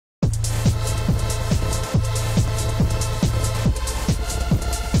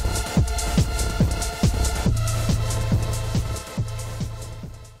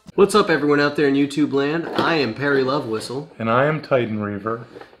What's up, everyone out there in YouTube land? I am Perry Lovewhistle. And I am Titan Reaver.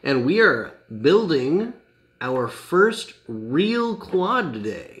 And we are building our first real quad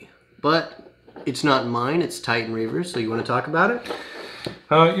today. But it's not mine, it's Titan Reaver, so you want to talk about it?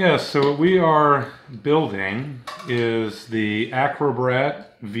 Yes, so what we are building is the Acrobrat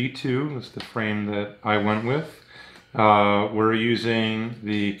V2. That's the frame that I went with. We're using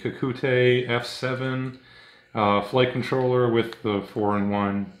the Kakute F7 flight controller with the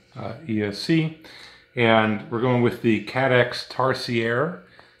 4-in-1 ESC, and we're going with the CADX Tarsier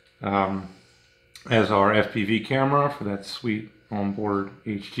as our FPV camera for that sweet onboard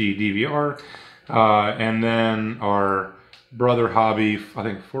HD DVR, and then our brother hobby, I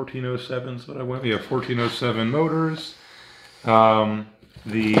think 1407 is what I went. We have 1407 motors,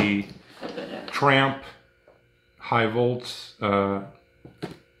 the Tramp high volts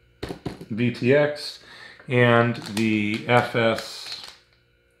VTX, and the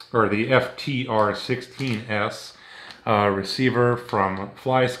FTR16S receiver from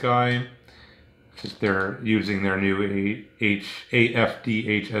FlySky. They're using their new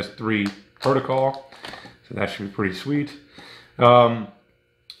AFDHS3 protocol, so that should be pretty sweet. To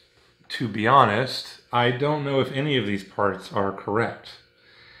be honest, I don't know if any of these parts are correct,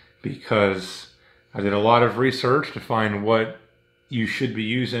 because I did a lot of research to find what you should be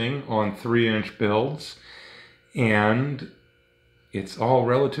using on 3-inch builds, and it's all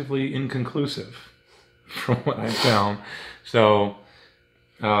relatively inconclusive from what I found. So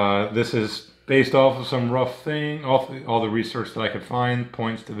this is based off of some rough thing. All the research that I could find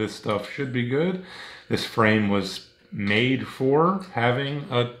points to this stuff should be good. This frame was made for having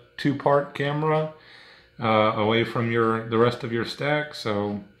a 2-part camera away from the rest of your stack,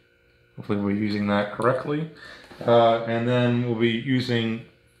 so hopefully we're using that correctly. And then we'll be using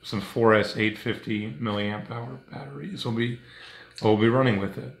some 4S 850 milliamp hour batteries. We'll be running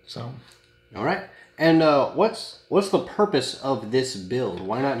with it. So, all right. And what's the purpose of this build?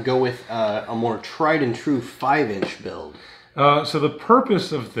 Why not go with a more tried and true 5-inch build? So the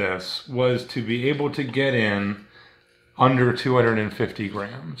purpose of this was to be able to get in under 250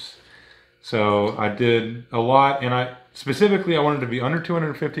 grams. So I did a lot, and I wanted to be under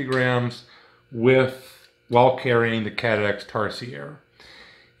 250 grams while carrying the CADX Tarsier.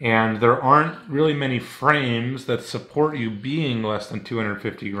 And there aren't really many frames that support you being less than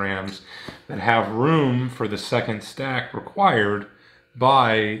 250 grams that have room for the second stack required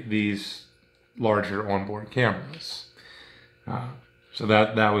by these larger onboard cameras. So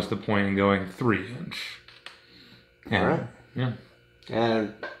that was the point in going 3-inch. All right. Yeah.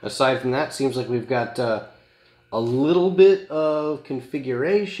 And aside from that, seems like we've got a little bit of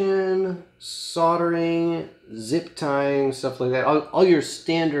configuration, soldering, zip tying, stuff like that. All your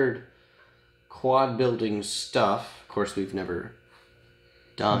standard quad building stuff. Of course, we've never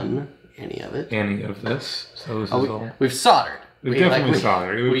done any of it. Any of this. So this is all. We've soldered. We've definitely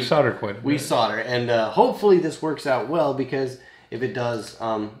soldered. We've soldered quite a bit. We solder, and hopefully this works out well, because if it does,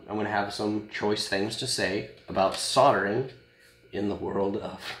 I'm going to have some choice things to say about soldering in the world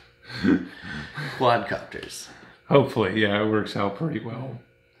of quadcopters. Hopefully, yeah, it works out pretty well.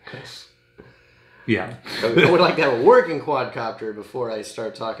 Yeah. I would like to have a working quadcopter before I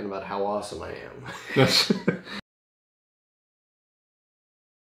start talking about how awesome I am. That's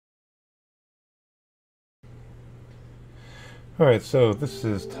Alright, so this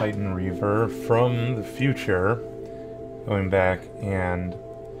is Titan Reaver from the future, going back and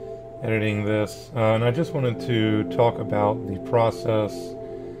editing this. And I just wanted to talk about the process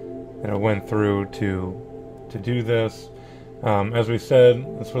that I went through to do this. As we said,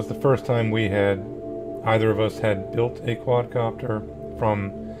 this was the first time either of us had built a quadcopter from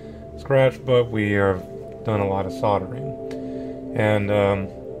scratch, but we have done a lot of soldering. And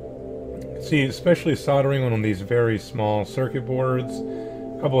see, especially soldering on these very small circuit boards,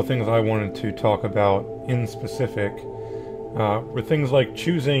 a couple of things I wanted to talk about in specific were things like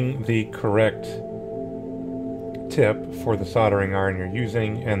choosing the correct tip for the soldering iron you're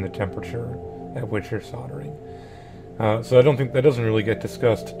using and the temperature at which you're soldering. So I don't think that doesn't really get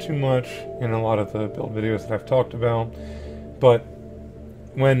discussed too much in a lot of the build videos that I've talked about, but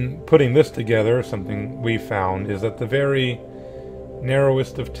when putting this together, something we found is that the very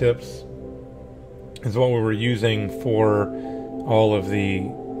narrowest of tips is what we were using for all of the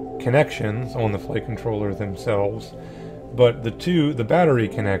connections on the flight controller themselves, but the battery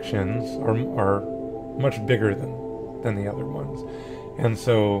connections are much bigger than the other ones, and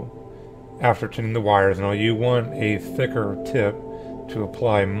so after tuning the wires and all, you want a thicker tip to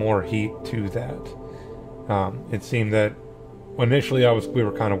apply more heat to that. It seemed that initially we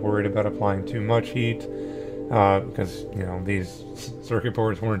were kind of worried about applying too much heat, because, you know, these circuit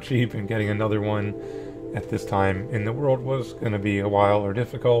boards weren't cheap, and getting another one at this time in the world was going to be a while or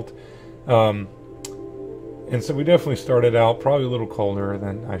difficult. And so we definitely started out probably a little colder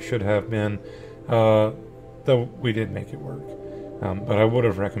than I should have been, though we did make it work. But I would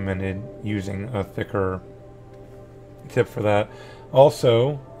have recommended using a thicker tip for that.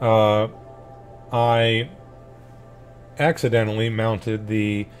 Also, I accidentally mounted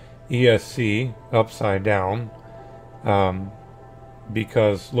the ESC upside down,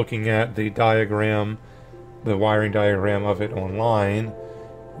 because looking at the diagram, the wiring diagram of it online,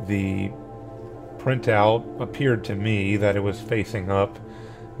 the printout appeared to me that it was facing up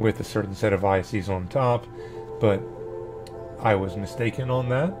with a certain set of ICs on top, but I was mistaken on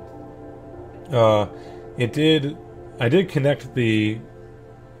that. I did connect the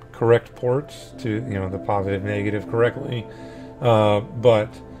correct ports to, you know, the positive, negative correctly, but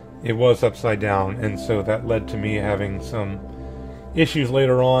it was upside down, and so that led to me having some issues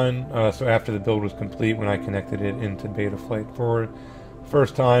later on. So after the build was complete, when I connected it into Betaflight for the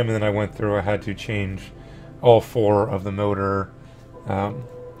first time, and then I went through, I had to change all 4 of the motor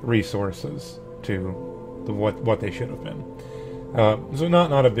resources to what they should have been. So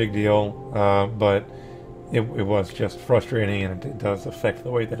not a big deal, but it was just frustrating, and it does affect the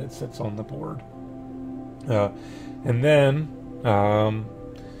way that it sits on the board. And then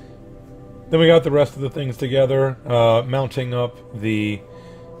we got the rest of the things together, mounting up the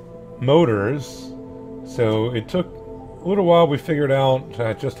motors. So it took a little while. We figured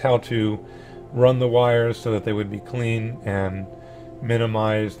out just how to run the wires so that they would be clean and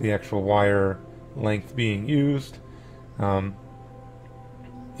minimize the actual wire length being used, and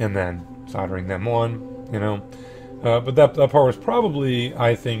then soldering them on, you know. But that part was probably,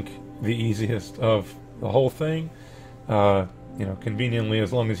 I think, the easiest of the whole thing. You know, conveniently,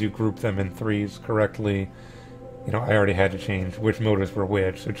 as long as you group them in 3s correctly, you know, I already had to change which motors were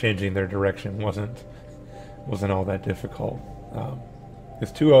which, so changing their direction wasn't all that difficult.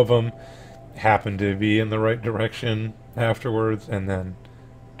 Because 2 of them happened to be in the right direction afterwards, and then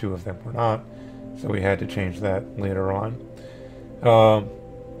 2 of them were not, so we had to change that later on.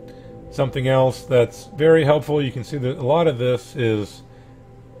 Something else that's very helpful, you can see that a lot of this is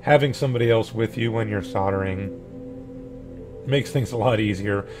having somebody else with you when you're soldering. Makes things a lot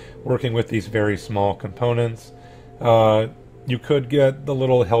easier working with these very small components. You could get the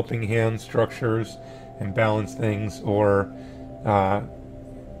little helping hand structures and balance things, or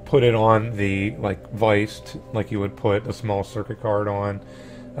put it on the vise, like you would put a small circuit card on,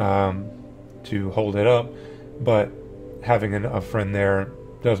 to hold it up. But having a friend there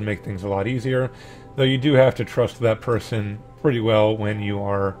does make things a lot easier, though you do have to trust that person pretty well when you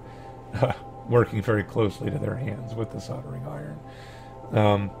are working very closely to their hands with the soldering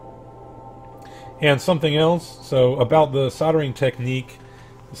iron. And something else, so about the soldering technique,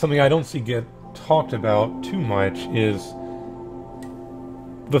 something I don't see get talked about too much is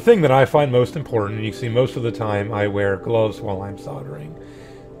the thing that I find most important. And you see most of the time I wear gloves while I'm soldering,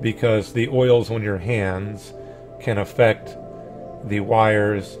 because the oils on your hands can affect the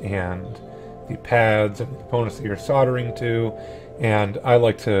wires and the pads and the components that you're soldering to, and I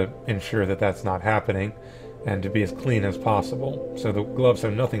like to ensure that that's not happening and to be as clean as possible. So the gloves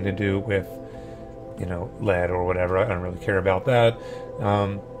have nothing to do with, you know, lead or whatever. I don't really care about that.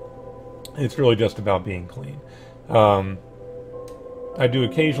 It's really just about being clean. I do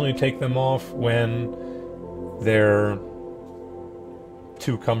occasionally take them off when they're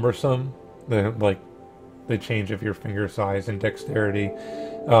too cumbersome, the change of your finger size and dexterity.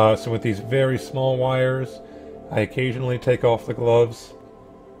 So with these very small wires, I occasionally take off the gloves,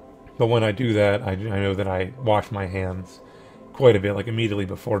 but when I do that, I know that I wash my hands quite a bit, like immediately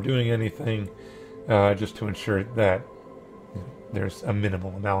before doing anything, just to ensure that there's a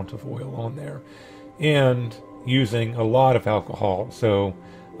minimal amount of oil on there. And using a lot of alcohol, so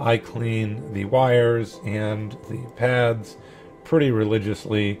I clean the wires and the pads pretty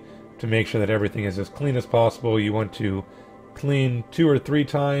religiously to make sure that everything is as clean as possible. You want to clean 2 or 3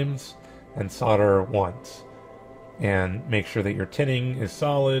 times and solder once, and make sure that your tinning is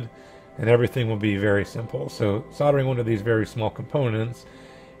solid, and everything will be very simple. So soldering one of these very small components,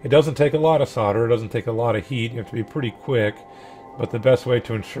 it doesn't take a lot of solder, it doesn't take a lot of heat, you have to be pretty quick, but the best way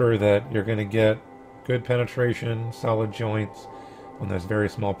to ensure that you're going to get good penetration, solid joints on those very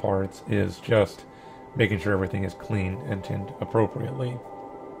small parts is just making sure everything is clean and tinned appropriately.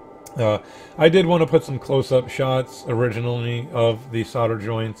 I did want to put some close-up shots originally of the solder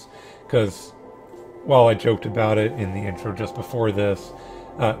joints, because while I joked about it in the intro just before this,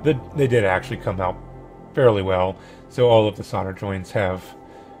 they did actually come out fairly well. So all of the solder joints have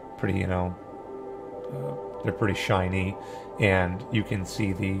pretty, they're pretty shiny, and you can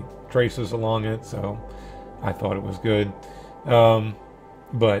see the traces along it, so I thought it was good.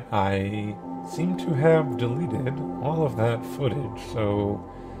 But I seem to have deleted all of that footage, so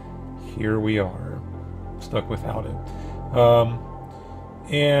here we are, stuck without it.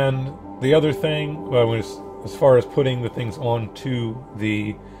 And the other thing was, as far as putting the things onto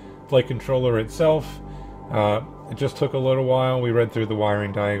the flight controller itself, it just took a little while. We read through the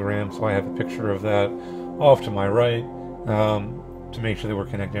wiring diagram, so I have a picture of that off to my right, to make sure that we're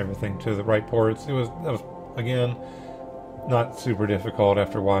connecting everything to the right ports. That was again not super difficult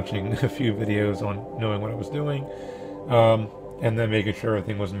after watching a few videos on knowing what I was doing, and then making sure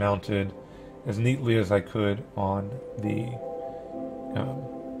everything was mounted as neatly as I could on the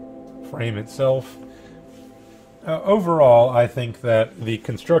frame itself. Overall, I think that the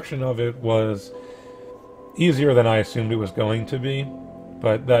construction of it was easier than I assumed it was going to be,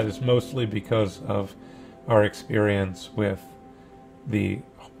 but that is mostly because of our experience with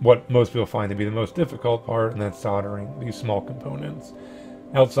what most people find to be the most difficult part, and that's soldering these small components.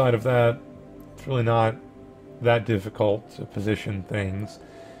 Outside of that, it's really not that difficult to position things.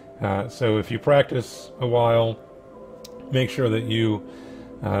 So if you practice a while, make sure that you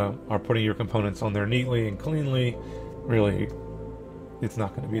are putting your components on there neatly and cleanly. Really, it's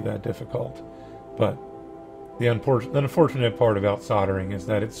not going to be that difficult. But the unfortunate part about soldering is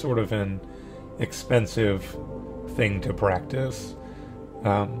that it's sort of an expensive thing to practice,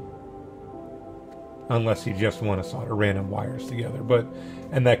 unless you just want to solder random wires together.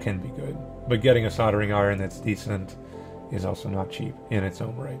 And that can be good. But getting a soldering iron that's decent is also not cheap in its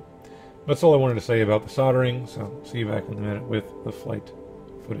own right. That's all I wanted to say about the soldering, so see you back in a minute with the flight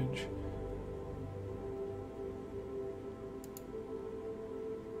footage.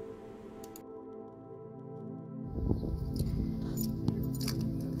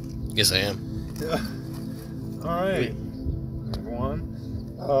 Yes, I am. Yeah. All right, everyone.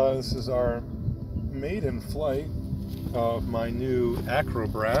 This is our maiden flight of my new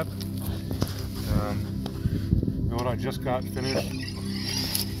Acrobrat. What I just got finished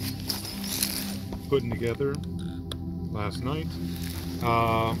putting together last night.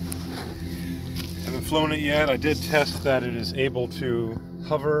 Haven't flown it yet. I did test that it is able to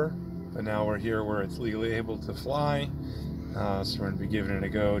hover, but now we're here where it's legally able to fly. So we're going to be giving it a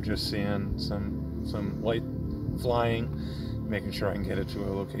go, just seeing some light flying, making sure I can get it to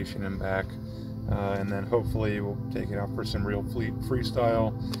a location and back. And then hopefully we'll take it out for some real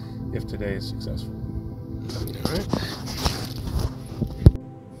freestyle if today is successful. Alright.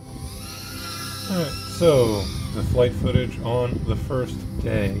 Alright, so the flight footage on the first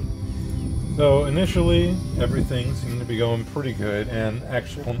day. So initially everything seemed to be going pretty good, and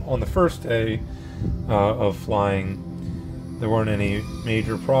actually on the first day of flying there weren't any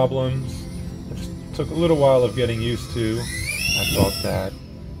major problems. It just took a little while of getting used to. I thought that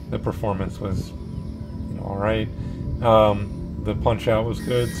the performance was alright. The punch out was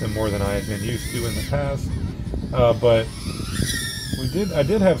good, some more than I had been used to in the past. But I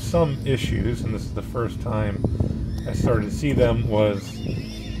did have some issues, and this is the first time I started to see them, was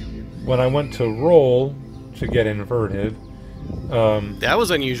when I went to roll to get inverted. That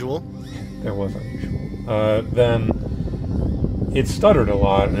was unusual. That was unusual. Then it stuttered a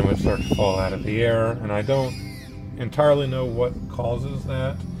lot, and it would start to fall out of the air, and I don't entirely know what causes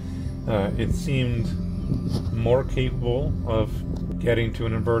that. It seemed more capable of getting to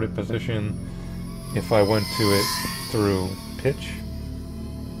an inverted position if I went to it through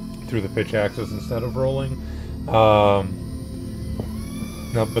the pitch axis instead of rolling. No,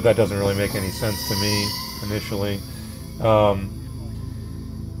 but that doesn't really make any sense to me initially.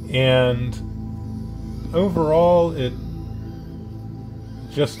 And overall, it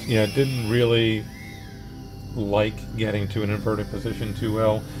just didn't really like getting to an inverted position too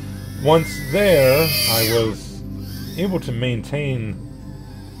well. Once there, I was able to maintain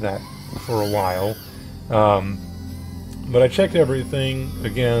that for a while, but I checked everything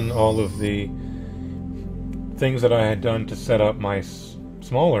again, all of the things that I had done to set up my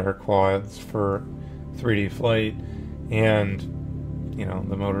smaller quads for 3D flight, and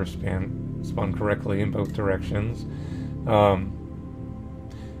the motor spun correctly in both directions,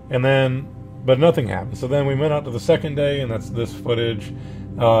 but nothing happened. So then we went out to the second day, and that's this footage.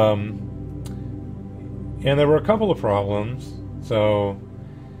 And there were a couple of problems. So,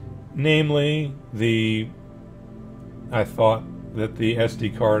 namely, I thought that the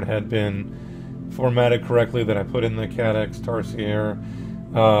SD card had been formatted correctly, that I put in the CADX Tarsier.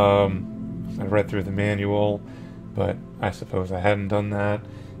 I read through the manual, but I suppose I hadn't done that,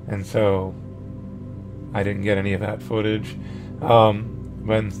 and so I didn't get any of that footage.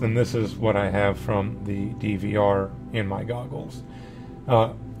 but then this is what I have from the DVR in my goggles.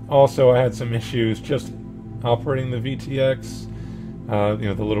 Also, I had some issues just operating the VTX,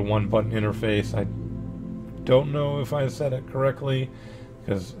 the little one-button interface. I don't know if I said it correctly,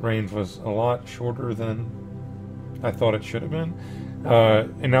 because range was a lot shorter than I thought it should have been.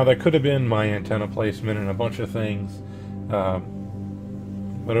 And now that could have been my antenna placement and a bunch of things,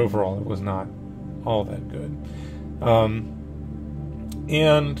 but overall it was not all that good.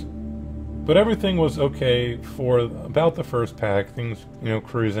 But everything was okay for about the first pack. Things,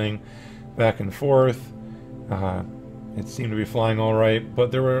 cruising back and forth. It seemed to be flying all right,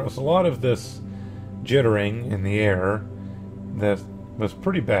 but there was a lot of this jittering in the air that was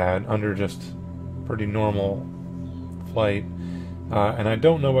pretty bad under just pretty normal flight. And I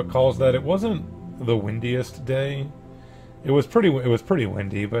don't know what caused that. It wasn't the windiest day. It was pretty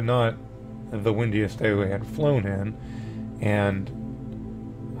windy, but not the windiest day we had flown in. And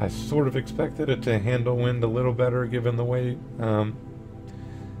I sort of expected it to handle wind a little better, given the way,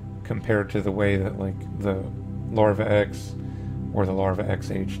 compared to the way that like the Larva X or the Larva X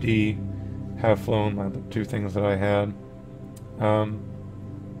HD have flown, the two things that I had.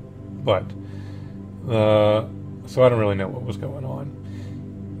 So I don't really know what was going on.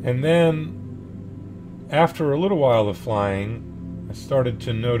 And then, after a little while of flying, I started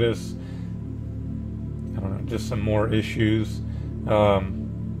to notice, just some more issues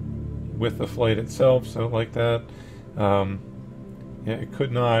with the flight itself. So like that, it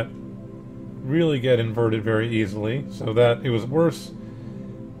could not really get inverted very easily. So that it was worse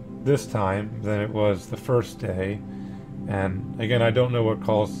this time than it was the first day. And again, I don't know what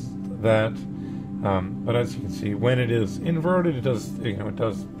caused that. But as you can see, when it is inverted, it does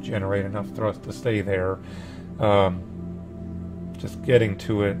generate enough thrust to stay there. Just getting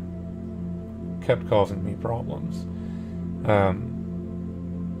to it kept causing me problems.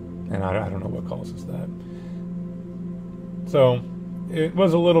 And I don't know what causes that. So it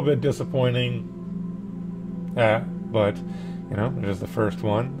was a little bit disappointing, but it is the first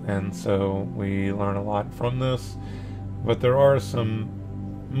one, and so we learn a lot from this. But there are some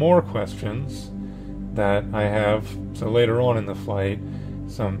more questions that I have. So later on in the flight,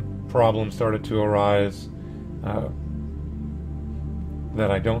 some problems started to arise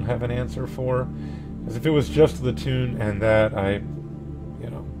that I don't have an answer for. Because if it was just the tune and that, I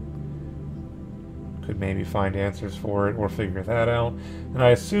could maybe find answers for it or figure that out. And I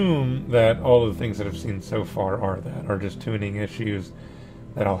assume that all of the things that I've seen so far are just tuning issues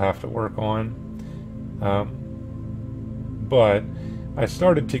that I'll have to work on. But I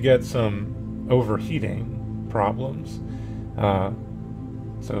started to get some overheating problems.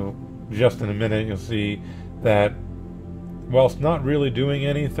 So just in a minute you'll see that whilst not really doing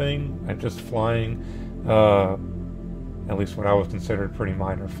anything, I'm just flying, at least what I was considered pretty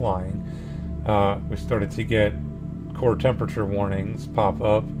minor flying, we started to get core temperature warnings pop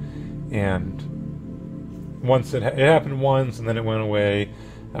up, and once it happened once, and then it went away,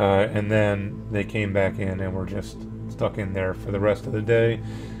 and then they came back in and were just stuck in there for the rest of the day.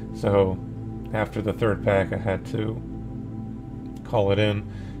 So after the third pack, I had to call it in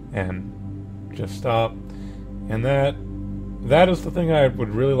and just stop. And that is the thing I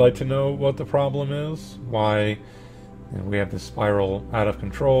would really like to know what the problem is. Why we have this spiral out of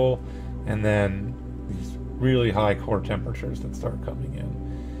control, and then these really high core temperatures that start coming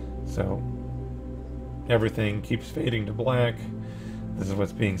in. So everything keeps fading to black. This is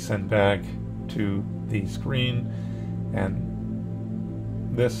what's being sent back to the screen, and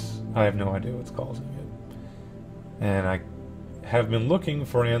this, I have no idea what's causing it. And I have been looking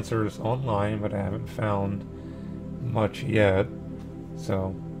for answers online, but I haven't found much yet.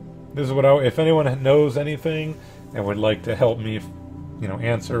 So this is what if anyone knows anything and would like to help me,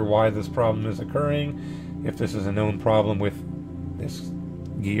 answer why this problem is occurring, if this is a known problem with this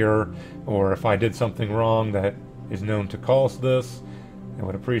gear, or if I did something wrong that is known to cause this, I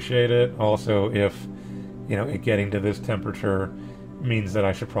would appreciate it. Also, if it getting to this temperature means that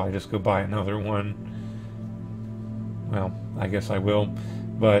I should probably just go buy another one, well, I guess I will.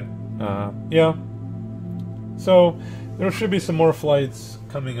 But yeah, so there should be some more flights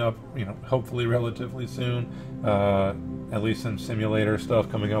coming up, hopefully relatively soon. At least some simulator stuff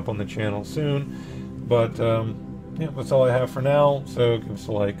coming up on the channel soon. But yeah, that's all I have for now. So give us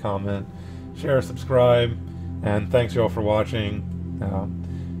a like, comment, share, subscribe, and thanks you all for watching.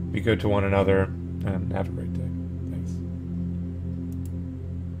 Be good to one another, and have a great day.